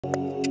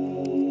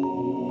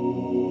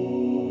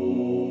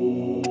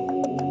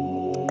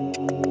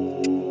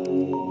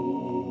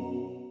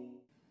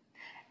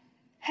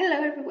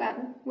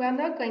we are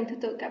now going to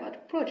talk about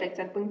a project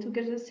that brings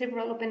together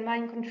several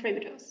OpenMined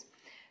contributors,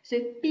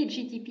 the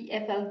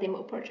PGTPFL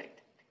demo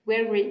project. We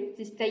agree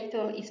this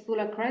title is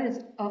full of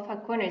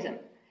anachronism,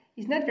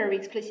 is not very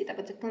explicit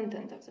about the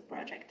content of the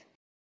project.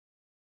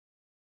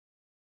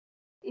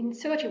 In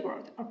 30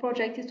 words, our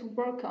project is to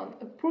work on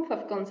a proof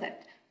of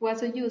concept where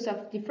the use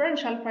of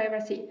differential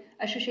privacy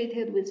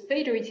associated with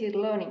federated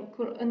learning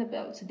could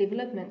enable the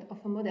development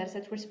of a model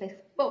that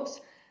respects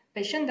both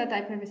patient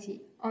data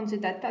privacy and the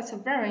data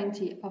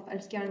sovereignty of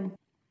healthcare.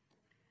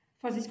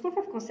 For this proof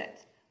of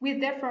concept, we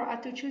therefore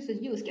had to choose a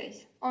use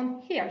case,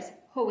 and here's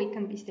how it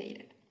can be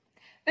stated.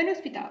 An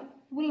hospital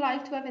would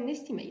like to have an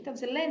estimate of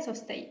the length of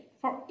stay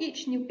for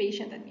each new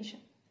patient admission.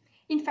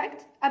 In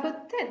fact,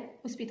 about 10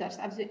 hospitals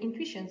have the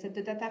intuition that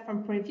the data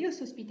from previous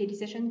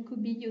hospitalization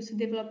could be used to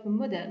develop a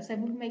model that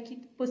would make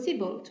it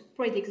possible to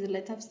predict the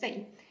length of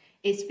stay,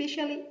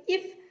 especially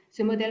if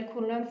the model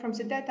could learn from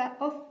the data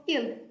of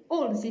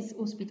all these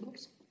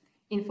hospitals.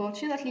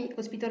 Unfortunately,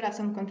 hospitals have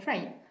some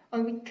constraints,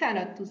 and we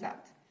cannot do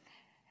that.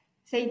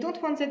 They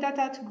don't want the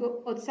data to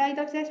go outside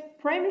of their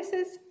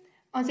premises,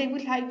 and they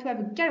would like to have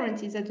a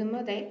guarantee that the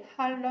model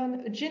has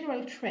learned a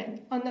general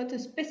trend and not a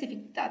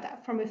specific data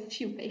from a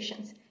few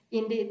patients.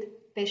 Indeed,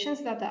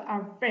 patients' data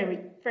are very,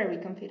 very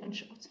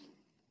confidential.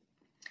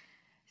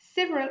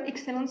 Several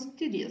excellent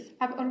studies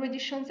have already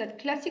shown that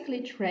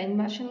classically trained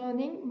machine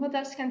learning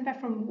models can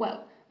perform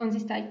well on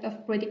this type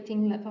of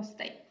predicting length of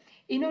stay.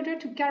 In order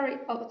to carry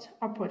out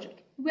our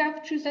project, we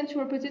have chosen to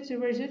represent the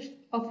results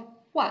of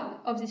one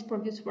of these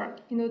previous work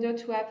in order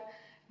to have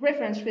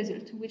reference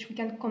results to which we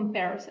can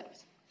compare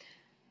ourselves.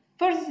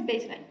 For this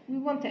baseline, we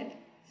wanted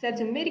that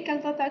the medical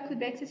data could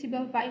be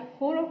accessible by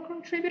all our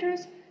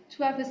contributors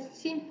to have a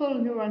simple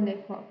neural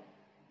network,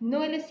 no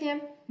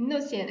LSTM, no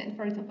CNN,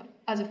 for example,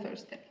 as a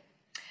first step.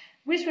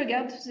 With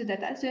regard to the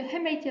data, the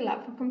MIT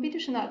Lab for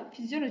Computational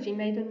Physiology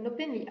made an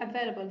openly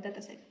available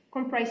dataset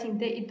comprising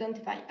the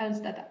identified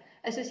health data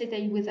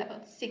associated with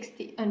about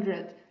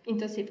 600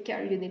 intensive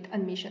care unit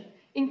admission,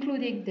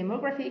 including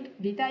demographic,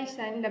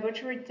 baseline,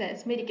 laboratory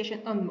tests,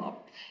 medication, and more.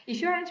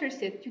 If you are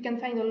interested, you can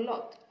find a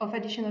lot of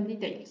additional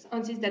details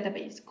on this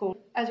database called,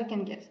 as you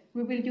can guess,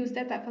 we will use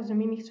data for the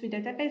Mimic3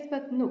 database,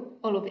 but no,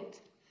 all of it.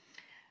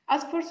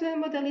 As for the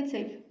model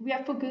itself, we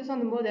are focused on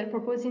the model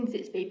proposed in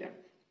this paper.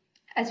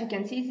 As you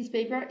can see, this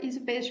paper is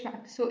a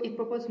benchmark, so it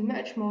proposes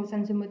much more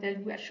than the model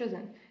we have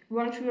chosen. We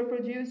want to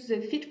reproduce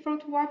the fit-through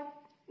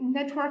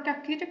network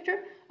architecture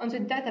on the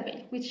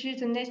database, which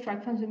is an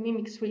extract from the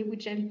Mimic3,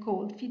 which I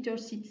called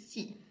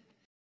FeederSeed-C.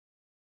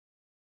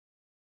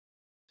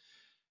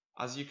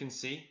 As you can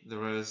see,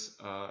 there is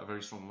a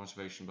very strong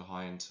motivation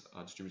behind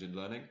distributed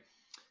learning.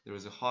 There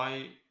is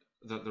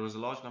a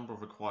large number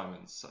of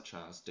requirements, such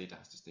as data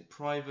has to stay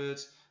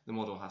private, the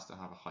model has to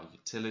have a high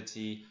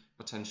utility,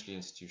 potentially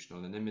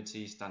institutional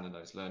anonymity,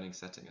 standardized learning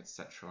setting,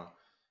 etc.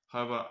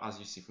 However, as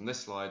you see from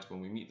this slide,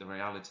 when we meet the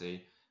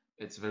reality,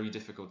 it's very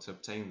difficult to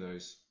obtain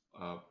those,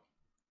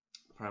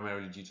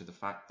 primarily due to the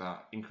fact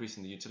that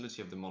increasing the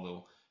utility of the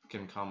model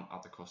can come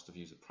at the cost of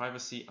user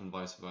privacy and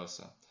vice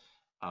versa.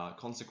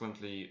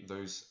 Consequently,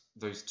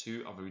 those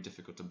two are very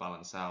difficult to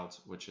balance out,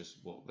 which is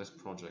what this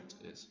project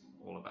is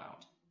all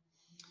about.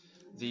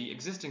 The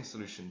existing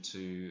solution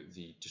to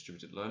the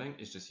distributed learning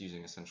is just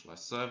using a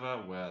centralized server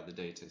where the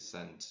data is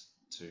sent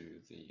to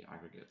the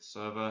aggregate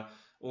server.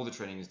 All the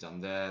training is done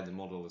there. The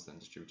model is then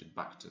distributed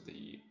back to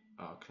the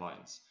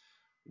clients.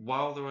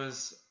 While there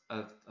is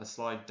a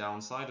slight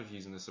downside of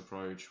using this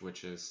approach,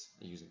 which is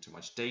using too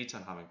much data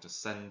and having to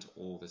send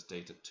all this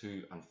data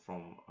to and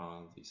from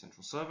the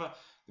central server,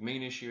 the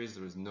main issue is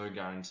there is no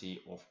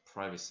guarantee of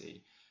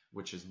privacy,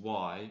 which is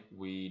why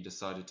we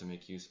decided to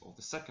make use of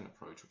the second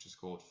approach, which is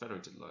called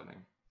federated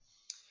learning.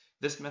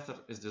 This method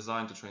is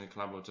designed to train a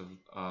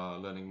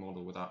collaborative learning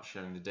model without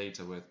sharing the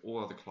data with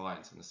all other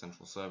clients in the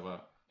central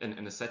server,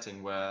 in a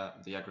setting where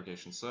the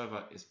aggregation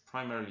server is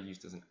primarily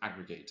used as an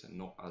aggregator,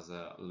 not as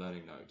a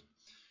learning node.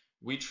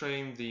 We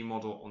train the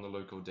model on the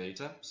local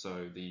data,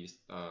 so the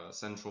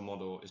central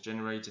model is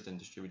generated and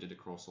distributed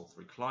across all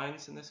three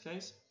clients in this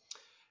case.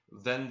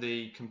 Then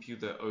they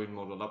compute their own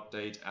model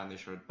update and they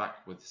share it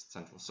back with the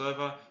central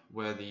server,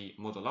 where the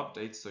model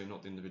updates, so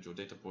not the individual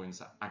data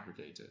points, are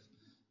aggregated.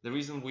 The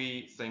reason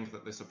we think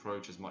that this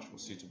approach is much more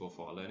suitable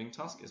for our learning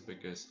task is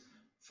because,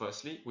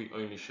 firstly, we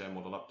only share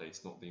model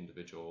updates, not the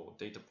individual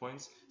data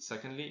points.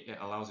 Secondly, it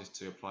allows us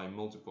to apply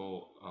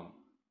multiple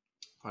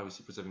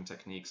privacy-preserving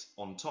techniques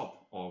on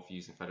top of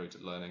using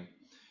federated learning.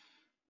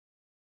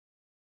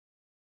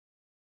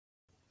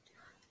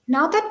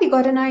 Now that we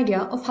got an idea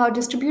of how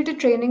distributed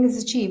training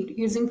is achieved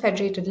using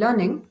federated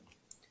learning,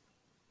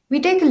 we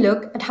take a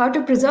look at how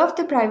to preserve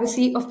the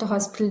privacy of the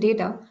hospital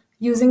data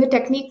using a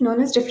technique known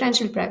as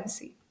differential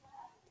privacy.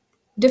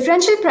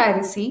 Differential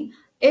privacy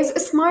is a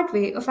smart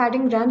way of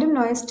adding random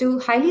noise to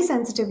highly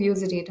sensitive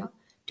user data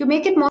to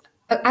make it more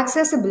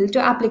accessible to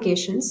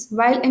applications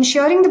while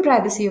ensuring the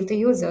privacy of the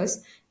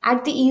users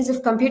at the ease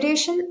of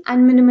computation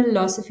and minimal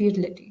loss of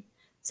utility.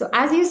 So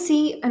as you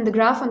see in the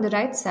graph on the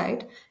right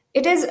side,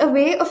 It is a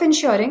way of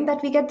ensuring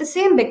that we get the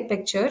same big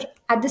picture.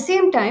 At the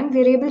same time,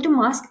 we're able to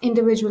mask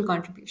individual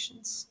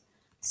contributions.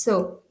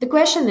 So the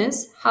question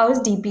is, how is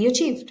DP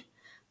achieved?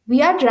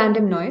 We add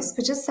random noise,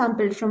 which is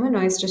sampled from a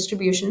noise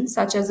distribution,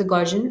 such as a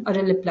Gaussian or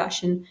a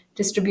Laplacian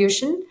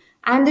distribution,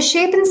 and the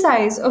shape and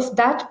size of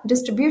that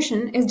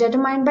distribution is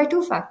determined by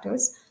two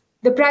factors,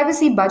 the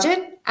privacy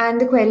budget and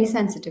the query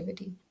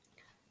sensitivity.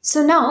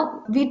 So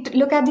now we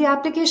look at the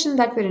application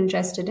that we're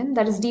interested in,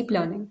 that is deep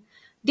learning.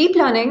 Deep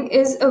learning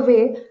is a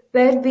way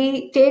where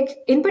we take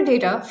input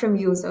data from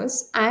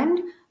users and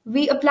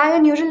we apply a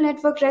neural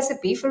network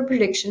recipe for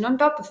prediction on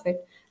top of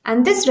it.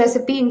 And this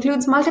recipe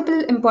includes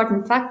multiple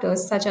important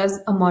factors such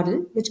as a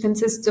model, which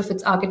consists of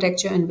its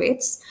architecture and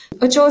weights,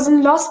 a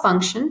chosen loss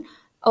function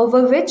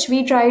over which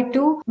we try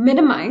to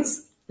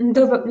minimize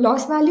the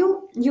loss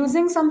value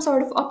using some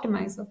sort of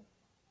optimizer.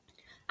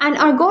 And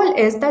our goal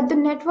is that the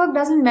network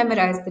doesn't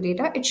memorize the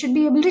data, it should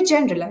be able to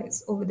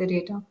generalize over the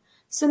data.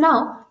 So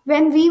now,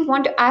 when we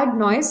want to add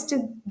noise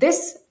to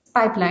this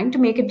pipeline to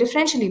make it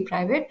differentially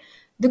private,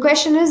 the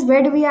question is,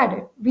 where do we add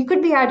it? We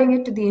could be adding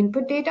it to the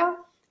input data,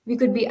 we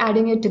could be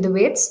adding it to the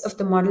weights of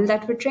the model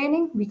that we're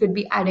training, we could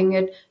be adding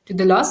it to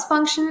the loss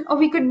function, or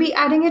we could be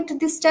adding it to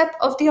the step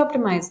of the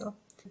optimizer.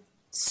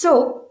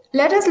 So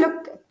let us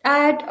look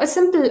at a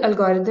simple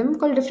algorithm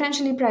called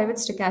differentially private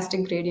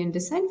stochastic gradient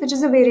descent, which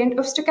is a variant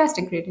of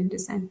stochastic gradient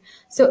descent.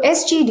 So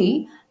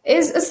SGD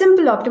is a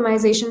simple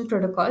optimization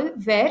protocol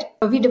where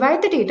we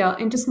divide the data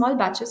into small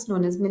batches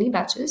known as mini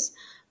batches.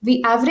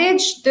 We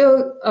average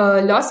the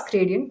loss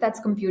gradient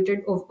that's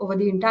computed over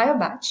the entire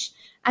batch.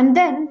 And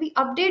then we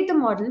update the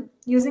model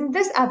using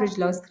this average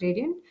loss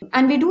gradient.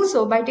 And we do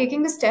so by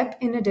taking a step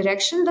in a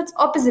direction that's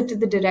opposite to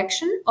the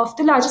direction of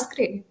the largest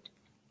gradient.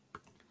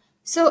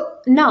 So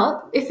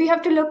now, if we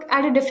have to look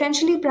at a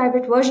differentially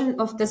private version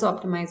of this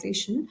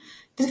optimization,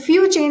 the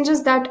few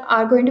changes that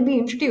are going to be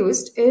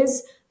introduced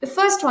is, the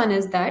first one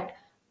is that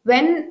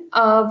when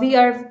we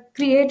are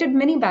created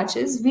mini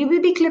batches, we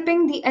will be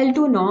clipping the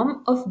L2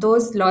 norm of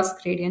those loss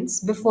gradients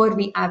before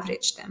we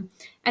average them.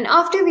 And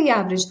after we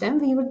average them,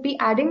 we would be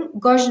adding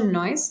Gaussian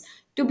noise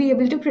to be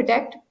able to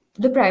protect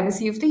the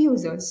privacy of the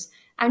users.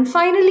 And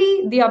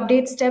finally, the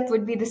update step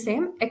would be the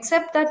same,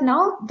 except that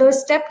now the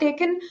step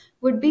taken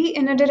would be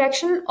in a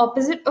direction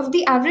opposite of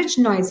the average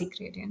noisy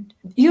gradient.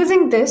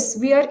 Using this,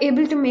 we are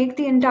able to make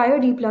the entire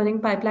deep learning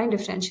pipeline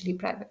differentially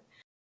private.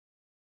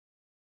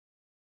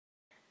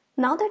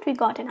 Now that we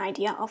got an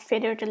idea of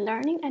federated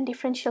learning and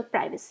differential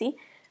privacy,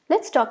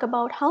 let's talk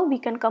about how we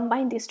can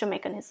combine these two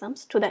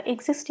mechanisms to the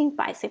existing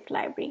PySift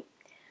library.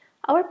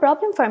 Our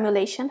problem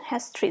formulation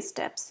has 3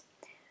 steps.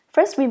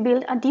 First, we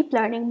build a deep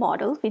learning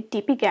model with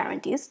DP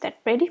guarantees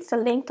that predicts the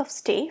length of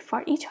stay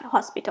for each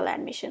hospital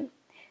admission.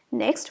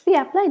 Next, we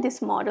apply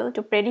this model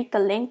to predict the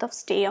length of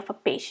stay of a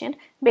patient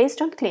based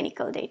on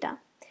clinical data.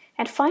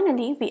 And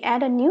finally, we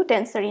add a new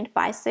tensor in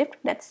PySift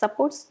that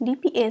supports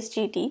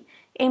DP-SGD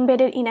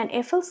embedded in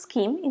an FL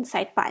scheme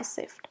inside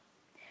PySift.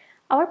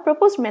 Our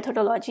proposed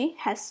methodology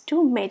has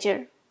 2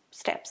 major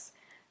steps.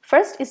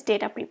 First is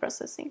data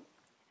preprocessing.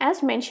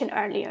 As mentioned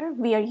earlier,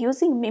 we are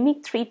using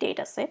MIMIC3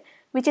 dataset,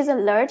 which is a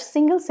large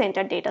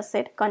single-center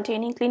dataset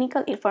containing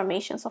clinical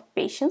information of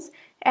patients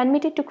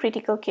admitted to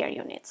critical care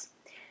units.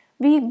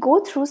 We go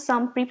through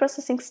some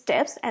preprocessing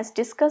steps as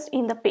discussed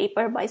in the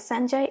paper by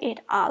Sanjay et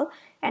al.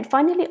 And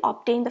finally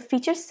obtain the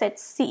feature set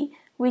C,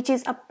 which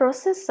is a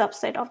process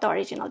subset of the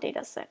original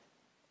dataset.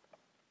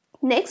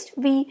 Next,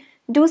 we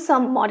do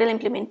some model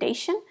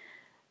implementation.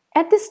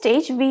 At this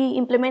stage, we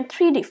implement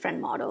 3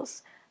 different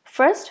models.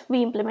 First,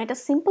 we implement a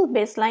simple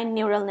baseline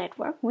neural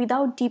network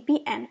without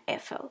DP and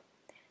FL.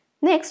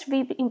 Next,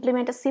 we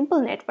implement a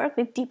simple network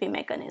with DP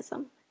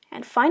mechanism.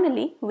 And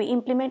finally, we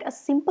implement a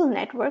simple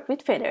network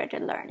with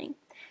federated learning.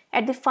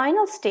 At the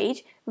final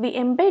stage, we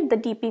embed the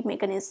DP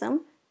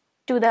mechanism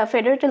to the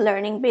federated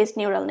learning based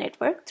neural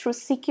network through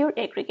secure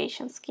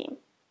aggregation scheme.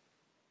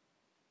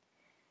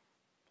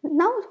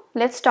 Now,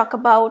 let's talk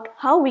about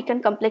how we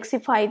can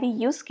complexify the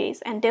use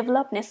case and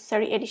develop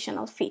necessary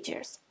additional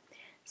features.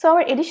 So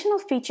our additional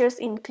features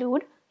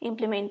include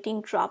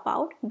implementing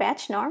dropout,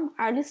 batch norm,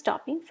 early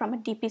stopping from a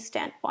DP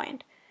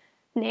standpoint.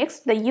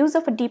 Next, the use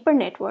of a deeper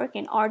network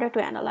in order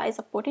to analyze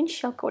a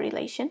potential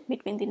correlation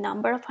between the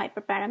number of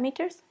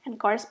hyperparameters and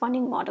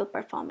corresponding model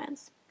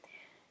performance.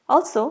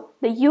 Also,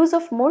 the use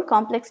of more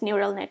complex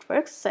neural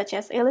networks such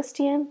as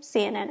LSTM,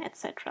 CNN,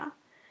 etc.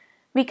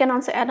 We can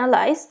also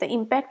analyze the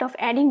impact of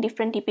adding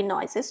different DP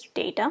noises to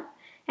data.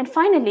 And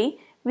finally,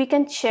 we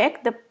can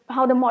check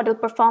how the model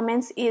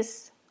performance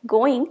is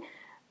going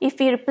if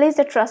we replace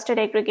the trusted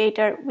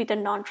aggregator with a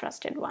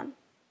non-trusted one.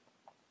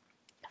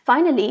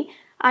 Finally,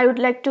 I would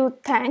like to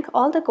thank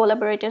all the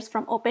collaborators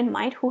from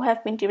OpenMined who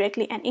have been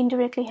directly and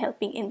indirectly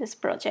helping in this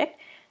project.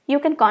 You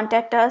can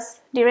contact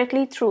us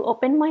directly through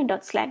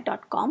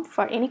openmind.slack.com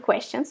for any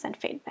questions and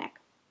feedback.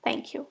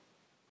 Thank you.